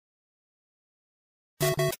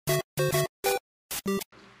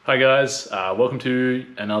Hi guys, welcome to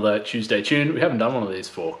another Tuesday Tune. We haven't done one of these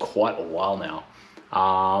for quite a while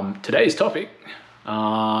now. Today's topic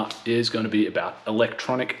is going to be about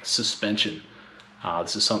electronic suspension.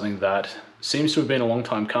 This is something that seems to have been a long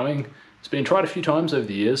time coming. It's been tried a few times over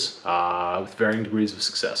the years with varying degrees of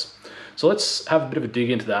success. So let's have a bit of a dig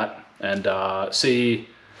into that and see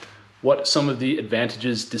what some of the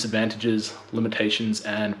advantages, disadvantages, limitations,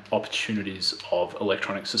 and opportunities of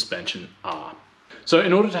electronic suspension are. So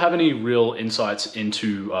in order to have any real insights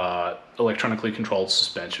into electronically controlled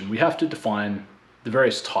suspension, we have to define the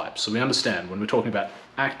various types. So we understand when we're talking about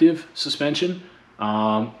active suspension,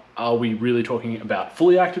 are we really talking about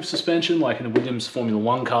fully active suspension like in a Williams Formula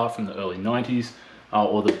One car from the early 90s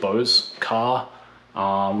or the Bose car,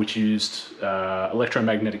 which used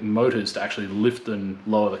electromagnetic motors to actually lift and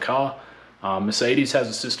lower the car. Mercedes has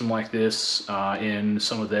a system like this in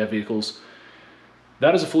some of their vehicles.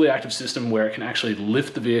 That is a fully active system where it can actually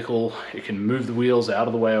lift the vehicle, it can move the wheels out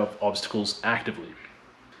of the way of obstacles actively.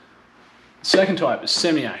 Second type is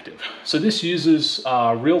semi-active. So this uses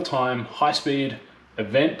real-time, high-speed,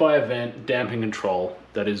 event-by-event damping control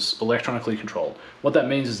that is electronically controlled. What that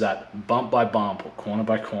means is that bump by bump or corner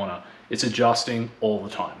by corner, it's adjusting all the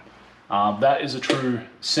time. That is a true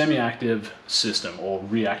semi-active system or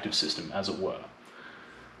reactive system, as it were.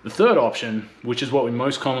 The third option, which is what we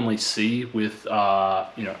most commonly see with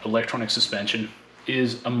electronic suspension,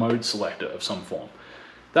 is a mode selector of some form.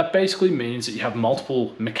 That basically means that you have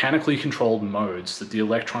multiple mechanically controlled modes that the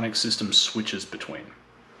electronic system switches between.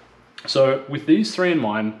 So with these three in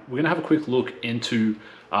mind, we're going to have a quick look into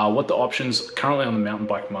what the options currently on the mountain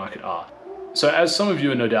bike market are. So as some of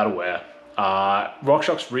you are no doubt aware,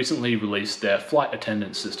 RockShox recently released their Flight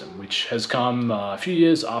Attendant system, which has come a few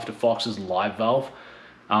years after Fox's Live Valve.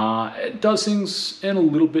 It does things in a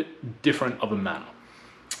little bit different of a manner.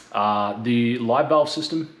 The Live Valve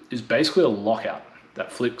system is basically a lockout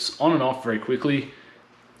that flicks on and off very quickly,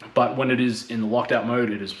 but when it is in the locked out mode,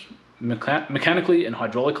 it is mechanically and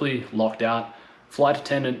hydraulically locked out. Flight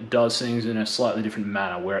Attendant does things in a slightly different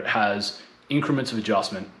manner where it has increments of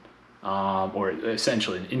adjustment, or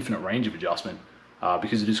essentially an infinite range of adjustment,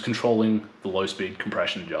 because it is controlling the low speed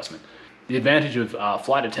compression adjustment. The advantage of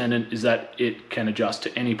Flight Attendant is that it can adjust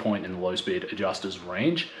to any point in the low speed adjuster's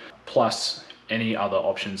range, plus any other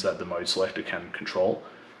options that the mode selector can control.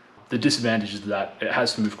 The disadvantage is that it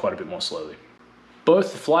has to move quite a bit more slowly.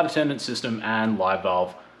 Both the Flight Attendant system and Live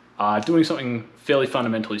Valve are doing something fairly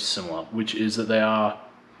fundamentally similar, which is that they are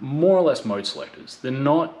more or less mode selectors. They're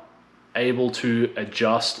not able to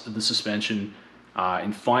adjust the suspension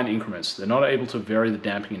in fine increments. They're not able to vary the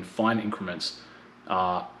damping in fine increments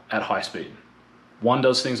at high speed. One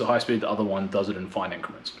does things at high speed, the other one does it in fine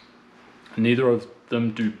increments. Neither of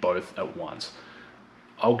them do both at once.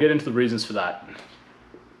 I'll get into the reasons for that,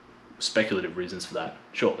 speculative reasons for that,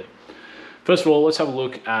 shortly. First of all, let's have a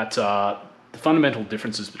look at the fundamental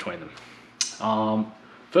differences between them.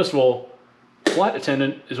 First of all, Flight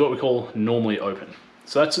Attendant is what we call normally open.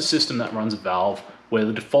 So that's a system that runs a valve where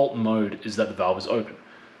the default mode is that the valve is open.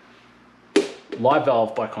 Live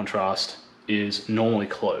Valve, by contrast, is normally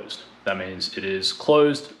closed. That means it is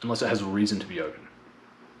closed unless it has a reason to be open,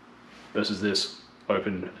 versus this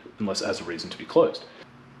open unless it has a reason to be closed.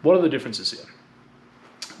 What are the differences here?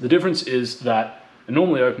 The difference is that a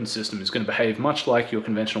normally open system is going to behave much like your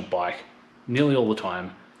conventional bike nearly all the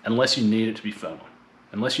time, unless you need it to be firmer,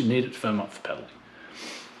 unless you need it to firm up for pedaling.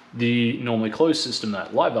 The normally closed system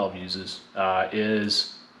that Live Valve uses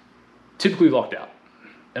is typically locked out,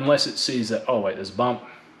 unless it sees that, oh wait, there's a bump,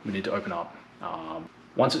 we need to open up.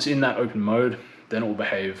 Once it's in that open mode, then it will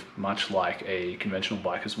behave much like a conventional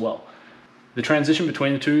bike as well. The transition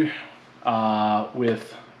between the two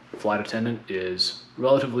with Flight Attendant is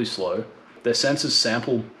relatively slow. Their sensors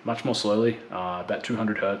sample much more slowly, about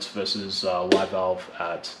 200 Hertz versus Live Valve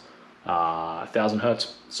at 1000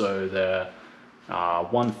 Hertz. So they're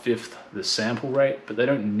 1/5 the sample rate, but they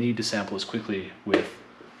don't need to sample as quickly with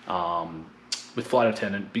Flight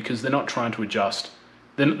Attendant because they're not trying to adjust.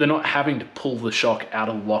 They're not having to pull the shock out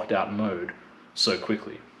of locked out mode so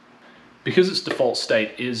quickly. Because its default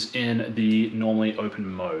state is in the normally open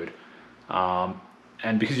mode,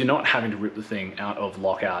 and because you're not having to rip the thing out of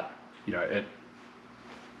lockout, at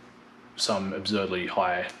some absurdly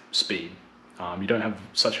high speed, you don't have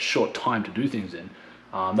such a short time to do things in,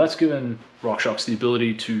 that's given RockShox the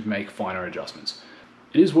ability to make finer adjustments.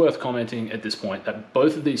 It is worth commenting at this point that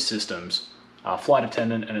both of these systems, Flight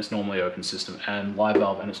Attendant and its normally open system, and Live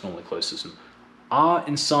Valve and its normally closed system, are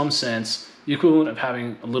in some sense the equivalent of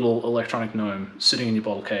having a little electronic gnome sitting in your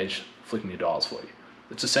bottle cage flicking your dials for you.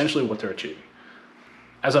 It's essentially what they're achieving.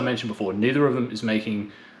 As I mentioned before, neither of them is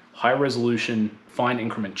making high resolution, fine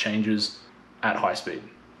increment changes at high speed.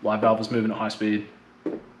 Live valve is moving at high speed,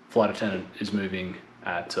 flight attendant is moving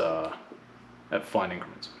at fine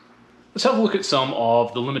increments. Let's have a look at some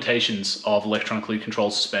of the limitations of electronically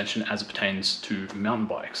controlled suspension as it pertains to mountain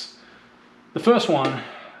bikes. The first one,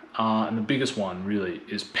 and the biggest one really,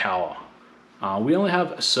 is power. We only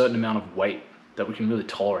have a certain amount of weight that we can really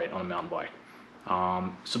tolerate on a mountain bike.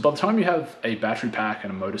 So by the time you have a battery pack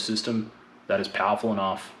and a motor system that is powerful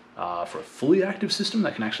enough for a fully active system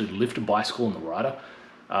that can actually lift a bicycle and the rider,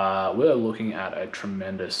 we're looking at a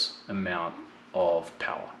tremendous amount of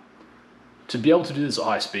power. To be able to do this at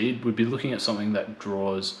high speed, we'd be looking at something that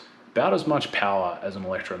draws about as much power as an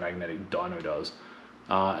electromagnetic dyno does.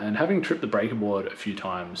 And having tripped the breaker board a few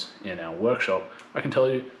times in our workshop, I can tell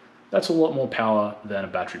you that's a lot more power than a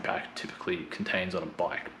battery pack typically contains on a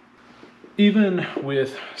bike. Even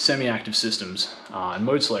with semi-active systems and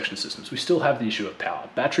mode selection systems, we still have the issue of power.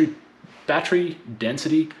 Battery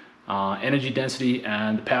density, energy density,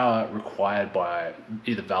 and the power required by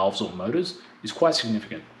either valves or motors is quite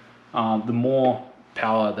significant. The more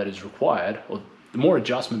power that is required, or the more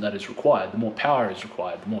adjustment that is required, the more power is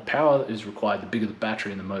required. The more power is required, the bigger the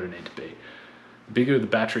battery and the motor need to be. The bigger the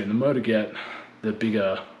battery and the motor get, the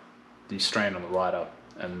bigger the strain on the rider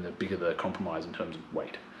and the bigger the compromise in terms of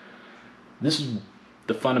weight. This is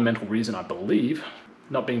the fundamental reason I believe,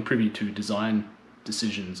 not being privy to design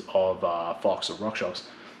decisions of Fox or RockShox,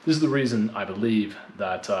 this is the reason I believe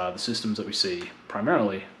that the systems that we see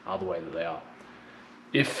primarily are the way that they are.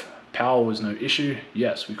 If power was no issue,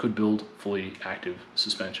 yes, we could build fully active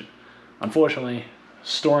suspension. Unfortunately,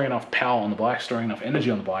 storing enough power on the bike, storing enough energy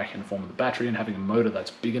on the bike in the form of the battery and having a motor that's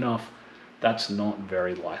big enough, that's not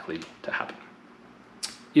very likely to happen.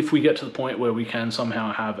 If we get to the point where we can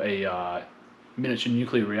somehow have a miniature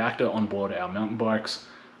nuclear reactor on board our mountain bikes,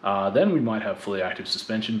 then we might have fully active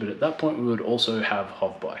suspension, but at that point we would also have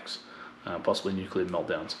HOV bikes, possibly nuclear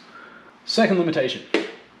meltdowns. Second limitation,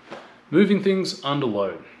 moving things under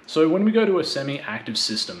load. So when we go to a semi-active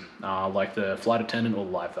system, like the flight attendant or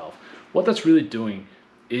live valve, what that's really doing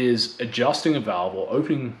is adjusting a valve or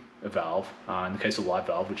opening a valve, in the case of live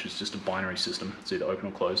valve, which is just a binary system, it's either open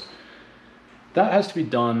or closed. That has to be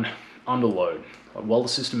done under load, while the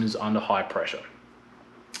system is under high pressure.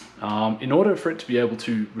 In order for it to be able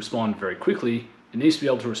to respond very quickly, it needs to be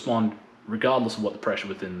able to respond regardless of what the pressure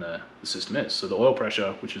within the system is. So the oil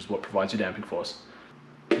pressure, which is what provides your damping force,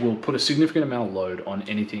 will put a significant amount of load on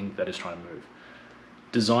anything that is trying to move.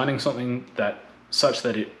 Designing something such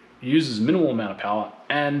that it uses a minimal amount of power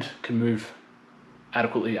and can move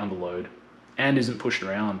adequately under load and isn't pushed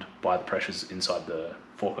around by the pressures inside the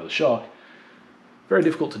fork or the shock, very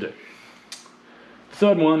difficult to do. The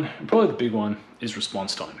third one, and probably the big one, is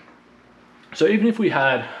response time. So even if we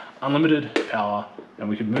had unlimited power and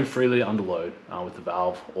we could move freely under load with the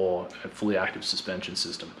valve or a fully active suspension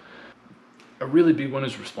system, a really big one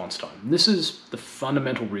is response time. And this is the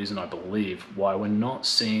fundamental reason I believe why we're not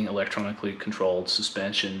seeing electronically controlled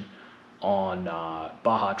suspension on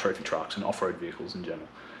Baja trophy trucks and off-road vehicles in general.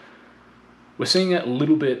 We're seeing it a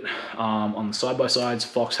little bit on the side-by-sides.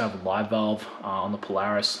 Fox have live valve on the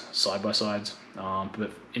Polaris side-by-sides,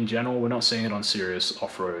 but in general we're not seeing it on serious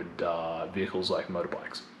off-road vehicles like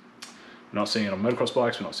motorbikes. We're not seeing it on motocross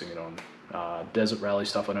bikes, we're not seeing it on desert rally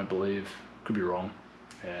stuff, I don't believe. Could be wrong.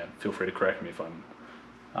 Yeah, feel free to correct me if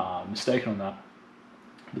I'm mistaken on that.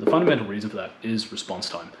 But the fundamental reason for that is response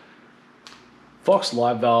time. Fox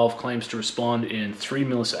live valve claims to respond in 3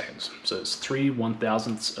 milliseconds. So it's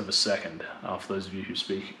 3/1000ths of a second, for those of you who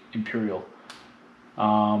speak Imperial.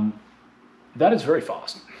 That is very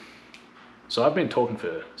fast. So I've been talking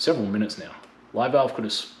for several minutes now. Live valve could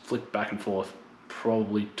have flicked back and forth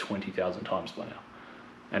probably 20,000 times by now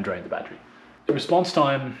and drained the battery. The response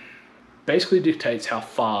time basically dictates how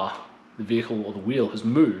far the vehicle or the wheel has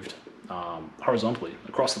moved horizontally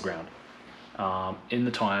across the ground in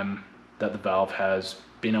the time that the valve has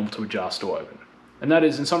been able to adjust or open. And that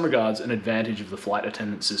is in some regards an advantage of the flight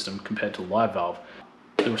attendant system compared to live valve.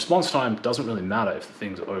 The response time doesn't really matter if the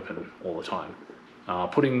things are open all the time.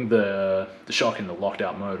 Putting the shock in the locked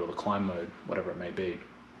out mode or the climb mode, whatever it may be,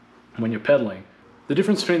 when you're pedaling, the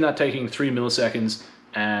difference between that taking 3 milliseconds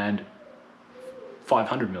and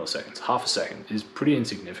 500 milliseconds, half a second, is pretty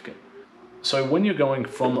insignificant. So when you're going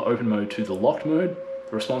from the open mode to the locked mode,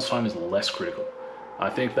 the response time is less critical. I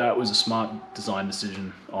think that was a smart design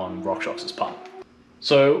decision on RockShox's part.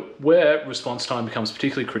 So where response time becomes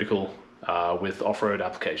particularly critical with off-road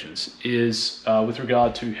applications is with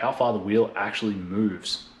regard to how far the wheel actually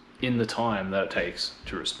moves in the time that it takes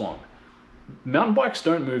to respond. Mountain bikes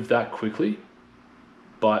don't move that quickly,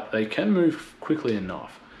 but they can move quickly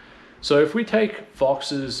enough. So if we take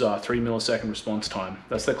Fox's 3 millisecond response time,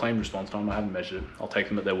 that's their claimed response time, I haven't measured it, I'll take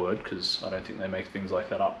them at their word because I don't think they make things like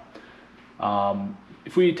that up.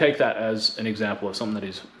 If we take that as an example of something that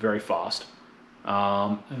is very fast,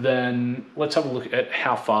 then let's have a look at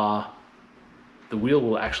how far the wheel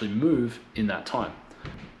will actually move in that time.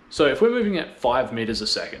 So if we're moving at 5 meters a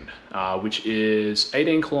second, which is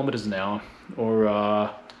 18 kilometers an hour,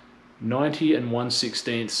 or 90 and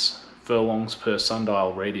 1/16 furlongs per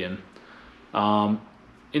sundial radian,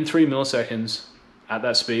 in 3 milliseconds at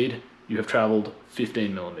that speed, you have traveled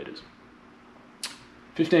 15 millimeters.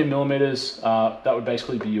 15 millimeters, that would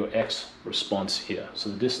basically be your X response here. So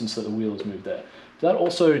the distance that the wheel has moved there. That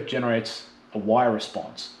also generates a Y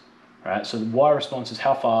response, right? So the Y response is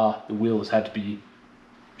how far the wheel has had to be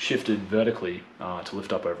shifted vertically to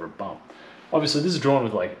lift up over a bump. Obviously this is drawn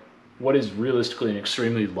with like what is realistically an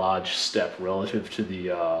extremely large step relative to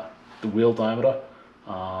the wheel diameter,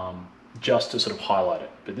 just to sort of highlight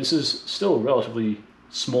it. But this is still a relatively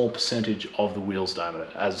small percentage of the wheel's diameter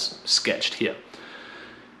as sketched here.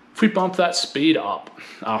 If we bump that speed up,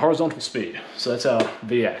 horizontal speed, so that's our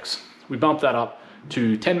Vx, we bump that up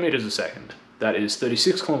to 10 meters a second, that is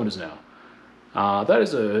 36 kilometers an hour. That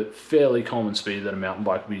is a fairly common speed that a mountain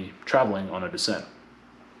bike would be traveling on a descent.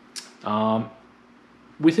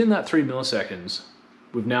 Within that 3 milliseconds,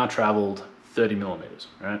 we've now traveled 30 millimeters,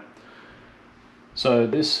 right? So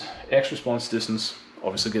this X response distance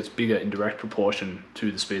obviously gets bigger in direct proportion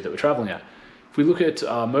to the speed that we're traveling at. If we look at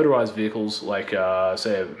motorized vehicles like,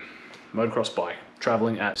 say, a motocross bike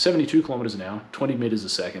traveling at 72 kilometers an hour, 20 meters a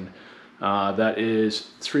second, that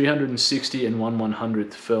is 360 and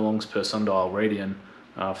 1/100th furlongs per sundial radian,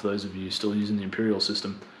 for those of you still using the imperial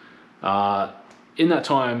system. In that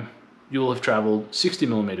time, you'll have traveled 60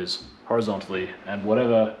 millimeters horizontally, and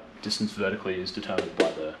whatever distance vertically is determined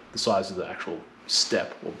by the size of the actual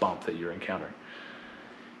step or bump that you're encountering.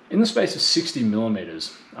 In the space of 60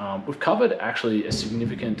 millimeters, we've covered actually a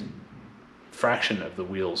significant fraction of the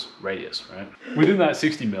wheel's radius, right? Within that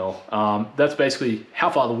 60 mil, that's basically how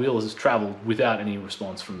far the wheel has traveled without any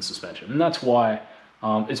response from the suspension. And that's why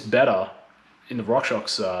it's better in the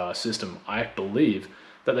RockShox system, I believe,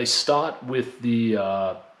 that they start with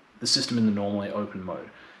the system in the normally open mode.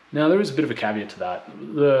 Now there is a bit of a caveat to that.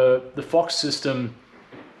 The Fox system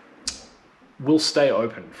will stay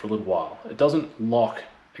open for a little while. It doesn't lock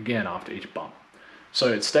again after each bump. So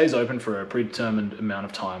it stays open for a predetermined amount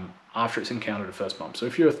of time after it's encountered a first bump. So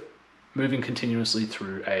if you're moving continuously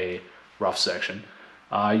through a rough section,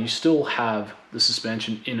 you still have the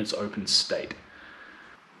suspension in its open state.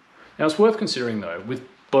 Now it's worth considering though, with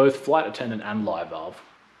both flight attendant and live valve,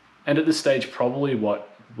 and at this stage probably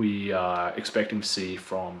what we are expecting to see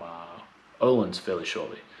from Öhlins fairly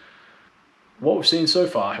shortly. What we've seen so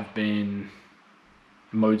far have been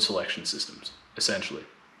mode selection systems, essentially.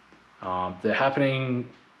 They're happening,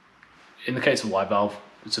 in the case of live valve,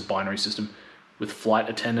 it's a binary system. With flight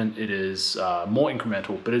attendant, it is more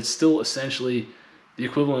incremental, but it's still essentially the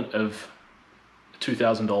equivalent of a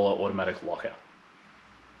 $2,000 automatic lockout.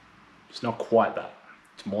 It's not quite that,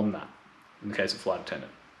 it's more than that in the case of flight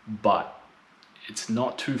attendant, but it's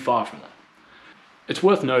not too far from that. It's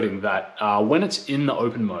worth noting that when it's in the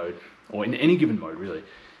open mode, or in any given mode really,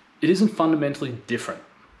 it isn't fundamentally different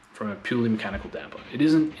from a purely mechanical damper. It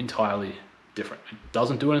isn't entirely different. It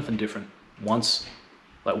doesn't do anything different once,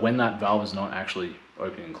 like when that valve is not actually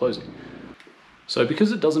opening and closing. So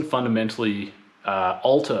because it doesn't fundamentally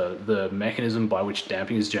alter the mechanism by which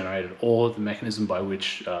damping is generated, or the mechanism by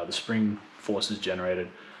which the spring force is generated,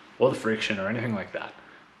 or the friction or anything like that,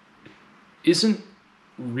 it isn't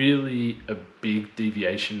really a big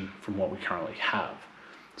deviation from what we currently have.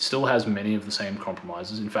 It still has many of the same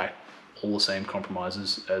compromises. In fact, all the same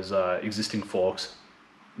compromises as existing forks,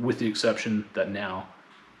 with the exception that now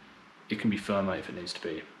it can be firmer if it needs to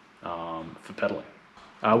be for pedaling.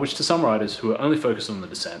 Which to some riders who are only focused on the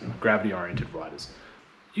descent, gravity-oriented riders,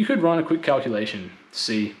 you could run a quick calculation to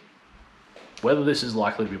see whether this is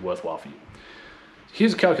likely to be worthwhile for you.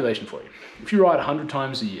 Here's a calculation for you. If you ride 100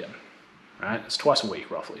 times a year, right, it's twice a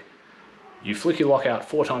week roughly, you flick your lockout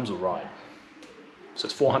 4 times a ride. So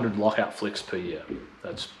it's 400 lockout flicks per year.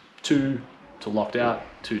 That's 2 to locked out,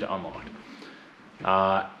 2 to unlocked.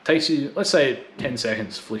 Takes you, let's say 10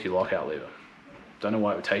 seconds to flick your lockout lever. Don't know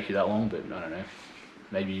why it would take you that long, but I don't know.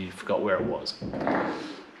 Maybe you forgot where it was.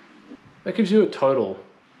 That gives you a total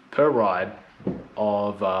per ride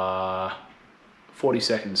of 40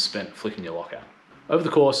 seconds spent flicking your lockout. Over the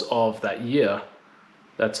course of that year,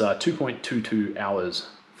 that's 2.22 hours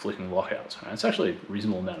flicking lockouts. Right? It's actually a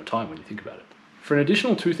reasonable amount of time when you think about it. For an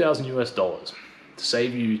additional $2,000 US to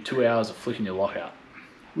save you 2 hours of flicking your lockout,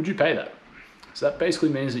 would you pay that? So that basically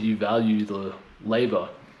means that you value the labor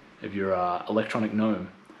of your electronic gnome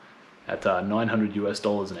at 900 US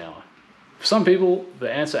dollars an hour. For some people,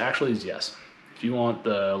 the answer actually is yes. If you want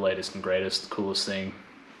the latest and greatest, coolest thing,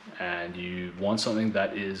 and you want something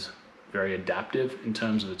that is very adaptive in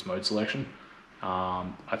terms of its mode selection,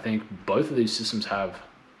 I think both of these systems have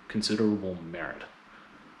considerable merit.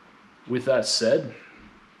 With that said,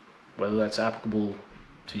 whether that's applicable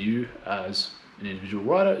to you as an individual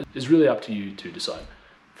writer is really up to you to decide.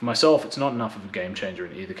 For myself, it's not enough of a game changer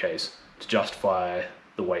in either case to justify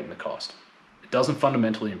the weight and the cost. It doesn't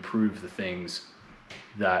fundamentally improve the things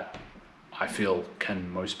that I feel can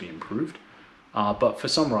most be improved, but for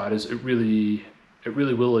some writers, it really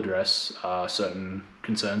will address certain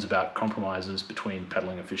concerns about compromises between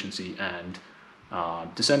pedaling efficiency and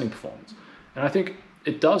descending performance. And I think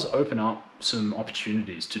it does open up some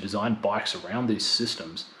opportunities to design bikes around these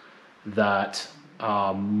systems that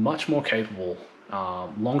are much more capable,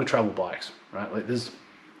 longer travel bikes, right? Like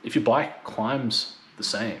if your bike climbs the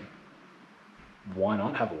same, why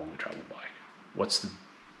not have a longer travel bike? What's the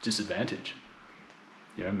disadvantage?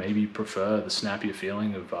 You know, maybe you prefer the snappier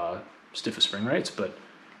feeling of stiffer spring rates, but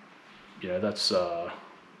you know, that's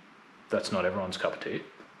not everyone's cup of tea.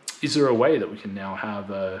 Is there a way that we can now have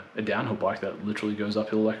a downhill bike that literally goes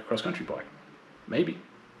uphill like a cross-country bike? Maybe.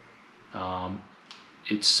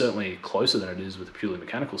 It's certainly closer than it is with a purely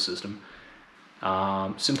mechanical system,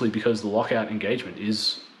 simply because the lockout engagement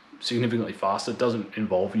is significantly faster. It doesn't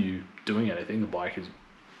involve you doing anything. The bike is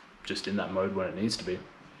just in that mode when it needs to be.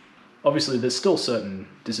 Obviously, there's still certain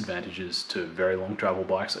disadvantages to very long travel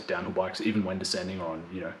bikes, like downhill bikes, even when descending or on,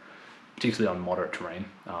 you know, particularly on moderate terrain.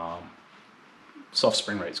 Soft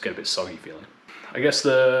spring rates get a bit soggy feeling. I guess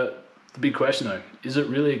the big question though, is it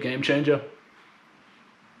really a game changer?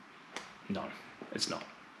 No, it's not.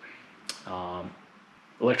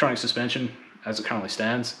 Electronic suspension, as it currently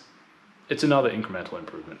stands, it's another incremental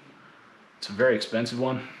improvement. It's a very expensive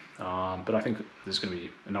one, but I think there's going to be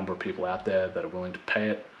a number of people out there that are willing to pay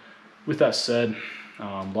it. With that said,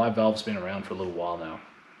 Live Valve's been around for a little while now.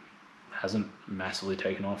 Hasn't massively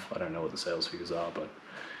taken off. I don't know what the sales figures are, but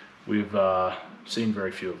we've seen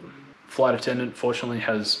very few of them. Flight Attendant, fortunately,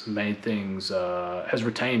 has made things, has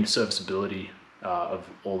retained serviceability of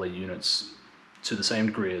all their units to the same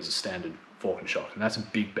degree as a standard fork and shock, and that's a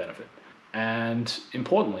big benefit. And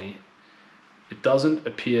importantly, it doesn't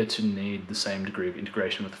appear to need the same degree of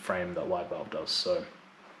integration with the frame that Live Valve does. So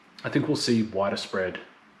I think we'll see wider spread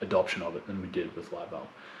adoption of it than we did with Live Valve.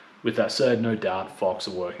 With that said, no doubt Fox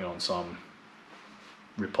are working on some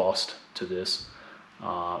riposte to this,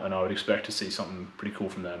 and I would expect to see something pretty cool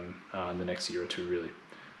from them in the next year or two, really.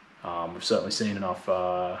 We've certainly seen enough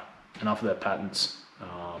of their patents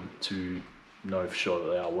to know for sure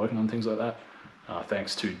that they are working on things like that.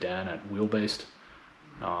 Thanks to Dan at Wheelbased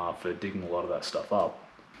for digging a lot of that stuff up.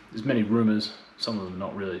 There's many rumors, some of them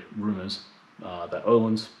not really rumors, that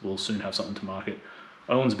Öhlins will soon have something to market.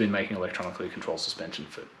 Öhlins have been making electronically controlled suspension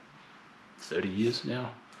for 30 years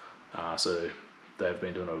now, so they've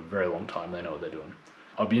been doing it a very long time. They know what they're doing.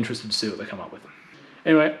 I'd be interested to see what they come up with.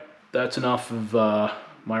 Anyway, that's enough of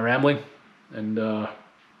my rambling, and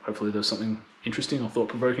hopefully there's something interesting or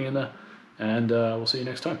thought-provoking in there, and we'll see you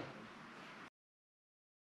next time.